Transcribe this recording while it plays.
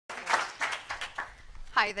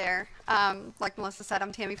Hi there. Like Melissa said,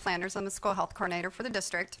 I'm Tammy Flanders. I'm the school health coordinator for the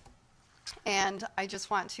district. And I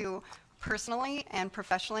just want to personally and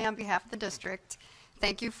professionally on behalf of the district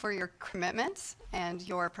thank you for your commitment and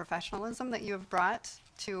your professionalism that you have brought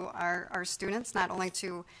to our students, not only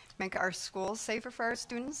to make our schools safer for our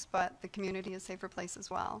students, but the community a safer place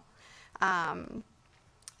as well.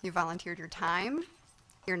 You volunteered your time,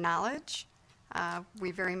 your knowledge.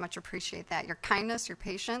 We very much appreciate that. Your kindness, your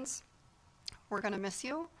patience. We're going to miss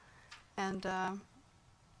you. And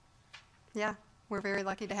yeah, we're very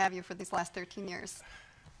lucky to have you for these last 13 years.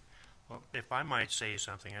 Well, if I might say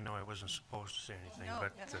something, I know I wasn't supposed to say anything,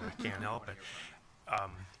 but I can't help it.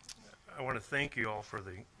 I want to thank you all for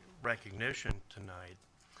the recognition tonight,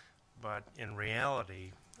 but in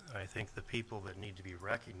reality, I think the people that need to be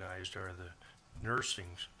recognized are the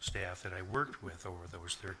nursing staff that I worked with over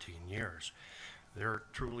those 13 years. They're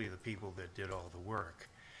truly the people that did all the work,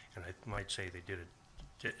 and I might say they did it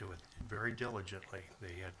very diligently.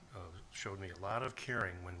 They had showed me a lot of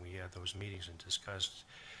caring when we had those meetings and discussed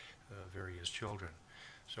various children.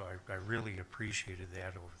 So I really appreciated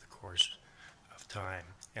that over the course of time,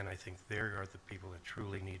 and I think they are the people that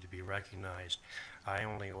truly need to be recognized. I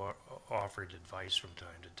only offered advice from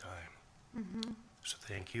time to time. Mm-hmm. So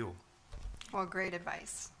thank you. Well, great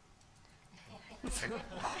advice. So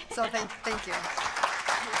thank you.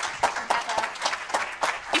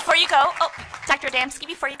 Before you go, Dr. Adamski,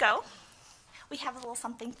 before you go, we have a little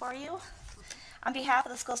something for you. On behalf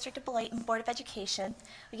of the School District of Beloit and Board of Education,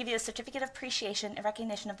 we give you a certificate of appreciation in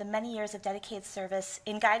recognition of the many years of dedicated service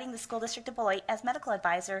in guiding the School District of Beloit as medical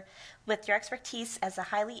advisor with your expertise as a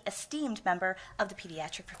highly esteemed member of the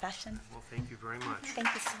pediatric profession. Well, thank you very much. Thank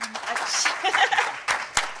you so much.